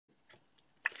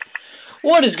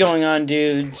What is going on,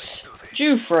 dudes?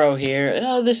 Jufro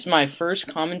here. This is my first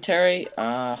commentary.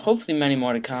 Hopefully many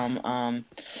more to come.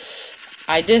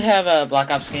 I did have a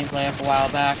Black Ops gameplay up a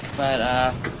while back,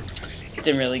 but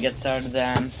didn't really get started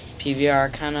then.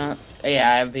 PVR kinda. Yeah,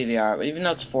 I have a PVR, but even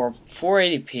though it's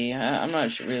 480p, I'm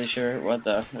not really sure what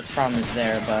the problem is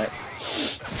there. But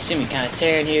you see me kind of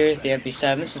tearing here with the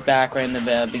MP7. This is back right in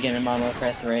the beginning of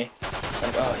MW3. It's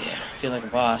like, oh yeah, I feel like a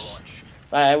boss.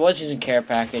 But I was using care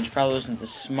package. Probably wasn't the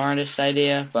smartest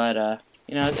idea, but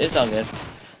you know, it's all good.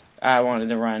 I wanted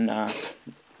to run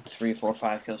 3, 4,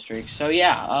 5 kill streaks. So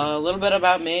yeah, a little bit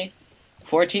about me.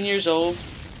 14 years old.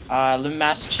 I live in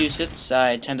Massachusetts. I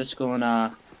attended school in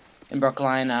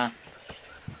Brookline.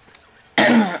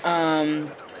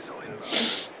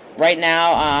 Right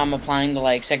now, I'm applying to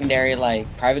like secondary,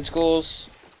 like private schools,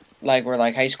 like we're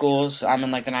like high schools. I'm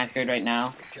in like the 9th grade right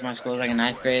now. Cause my school is like a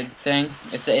 9th grade thing.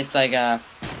 It's like a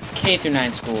K through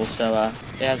 9 school. So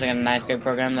it has like a 9th grade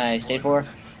program that I stayed for.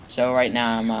 So right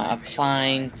now I'm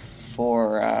applying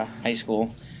for high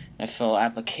school. I fill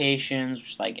applications,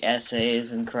 just like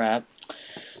essays and crap.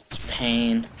 It's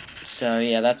pain. So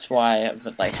yeah, that's why I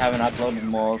like haven't uploaded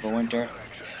more over winter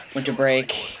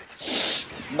break.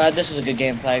 But this is a good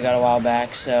gameplay I got a while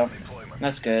back, so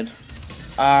that's good.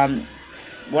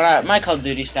 My Call of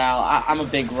Duty style, I'm a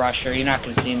big rusher. You're not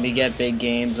gonna see me get big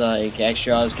games like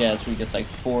Extras gets. We get like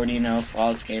 40,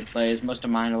 flawless gameplays. Most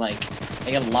of mine are like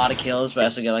I get a lot of kills, but I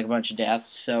also get like a bunch of deaths.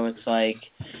 So it's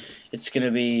like it's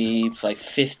gonna be like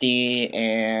 50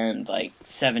 and like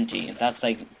 70. That's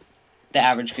like the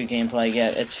average good gameplay I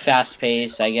get. It's fast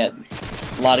paced. I get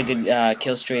a lot of good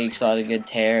kill streaks, a lot of good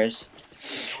tears.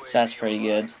 So that's pretty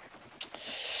good.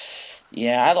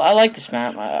 Yeah, I like this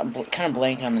map. I'm kind of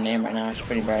blanking on the name right now. It's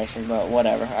pretty embarrassing, but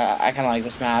whatever. I kind of like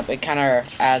this map. It kind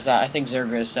of, as I think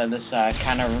Zergris said, this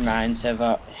kind of reminds him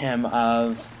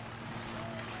of.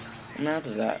 What map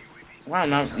is that? Wow,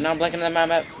 now I'm blanking on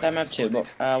that map too. But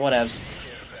whatevs.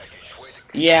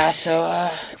 Yeah, so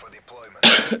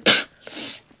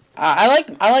I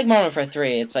like Modern Warfare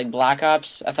 3. It's like Black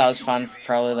Ops. I thought it was fun for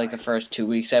probably like the first 2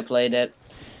 weeks I played it.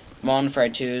 Modern Warfare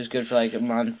 2 is good for like a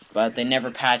month, but they never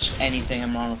patched anything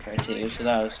in Modern Warfare 2, so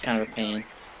that was kind of a pain.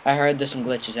 I heard there's some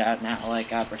glitches out now, like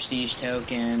Prestige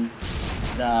Token,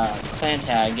 the clan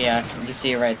tag, yeah, you can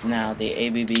see it right now, the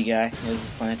ABB guy, there's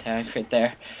his clan tag right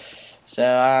there.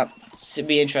 So, it'd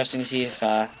be interesting to see if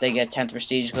they get 10th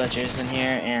Prestige glitches in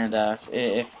here, and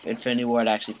if Infinity Ward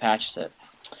actually patches it.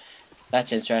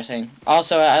 That's interesting.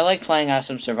 Also, I like playing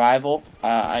some survival.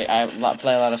 I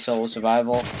play a lot of solo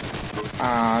survival.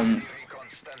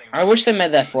 I wish they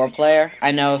made that 4-player.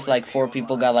 I know if like 4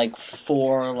 people got like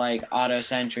 4 like auto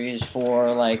sentries,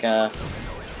 4 like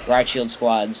riot shield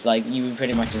squads, like you would be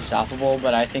pretty much unstoppable.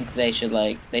 But I think they should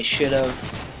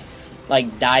have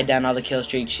like died down all the kill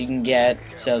streaks you can get,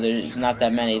 so there's not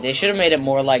that many. They should have made it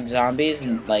more like zombies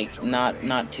and like not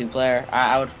 2-player.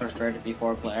 I would prefer it to be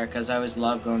 4-player because I always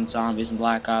love going zombies and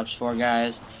Black Ops 4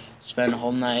 guys. Spend a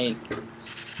whole night.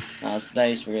 That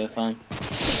used to be really fun.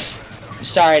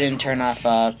 Sorry I didn't turn off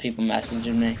people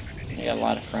messaging me. I got a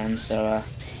lot of friends, so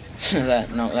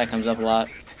that comes up a lot.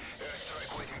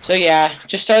 So yeah,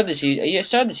 just started this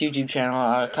YouTube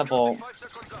channel a couple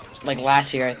like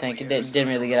last year I think. It didn't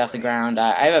really get off the ground.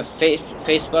 I have a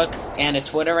Facebook and a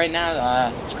Twitter right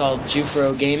now. It's called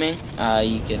Jufro Gaming.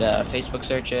 You could Facebook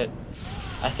search it.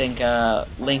 I think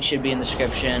link should be in the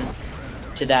description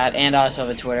to that, and I also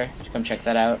have a Twitter. Come check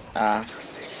that out.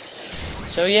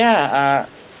 So yeah,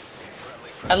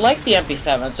 I like the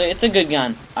MP7. It's a good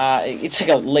gun. It's like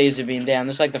a laser beam. Damn,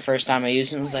 this is like the first time I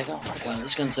used it. I was like, oh my god,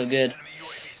 this gun's so good.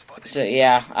 So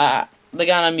yeah, the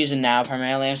gun I'm using now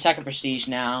primarily. I'm 2nd Prestige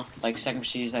now. Like 2nd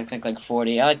Prestige, I think like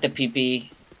 40. I like the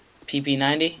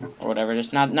PP90 or whatever it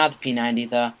is. Not the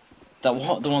P90. The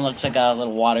one that looks like a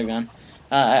little water gun.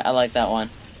 I like that one.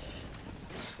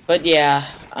 But yeah,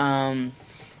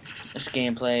 this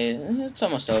gameplay, it's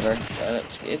almost over,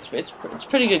 but it's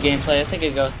pretty good gameplay. I think I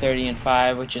go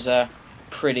 30-5, which is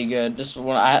pretty good. This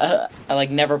one I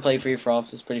like never play free for all,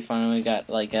 so it's pretty fun. We got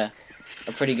like a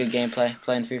pretty good gameplay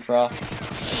playing free for all.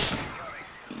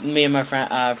 Me and my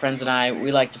friends and I,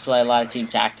 we like to play a lot of team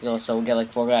tactical, so we'll get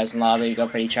like 4 guys in lobby. We go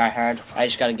pretty try hard. I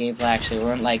just got a gameplay actually.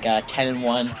 We're in like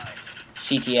 10-1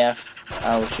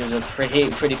 CTF, which was a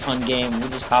pretty fun game. We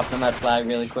just hopped on that flag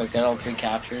really quick. Got all 3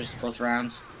 captures both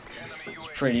rounds.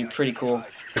 Pretty cool.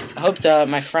 I hope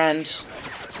my friend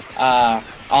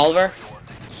Oliver,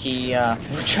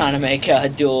 we're trying to make a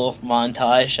dual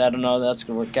montage. I don't know if that's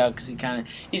gonna work out because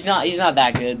he's not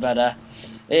that good, but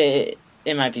it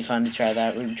might be fun to try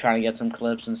that. We're trying to get some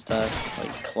clips and stuff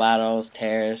like collaterals,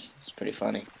 tears. It's pretty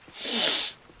funny.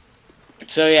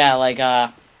 So yeah, like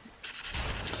I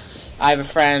have a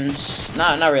friend,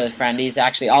 not really a friend. He's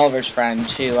actually Oliver's friend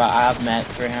who I've met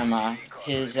through him.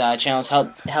 His channel's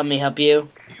help me help you.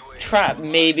 Try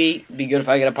maybe be good if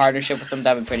I get a partnership with him.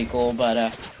 That'd be pretty cool.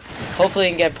 But hopefully I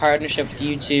can get a partnership with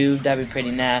YouTube. That'd be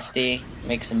pretty nasty.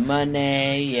 Make some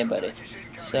money, yeah, buddy.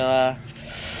 So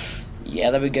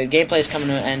yeah, that'd be good. Gameplay's coming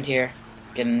to an end here.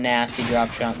 Get a nasty drop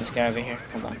shot on this guy over here.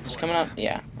 Hold on, it's coming up.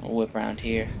 Yeah, I'll whip around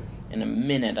here in a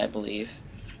minute, I believe.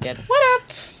 Get what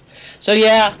up? So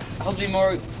yeah, I hope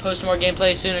to post more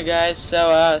gameplay sooner, guys.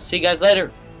 So see you guys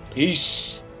later.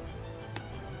 Peace.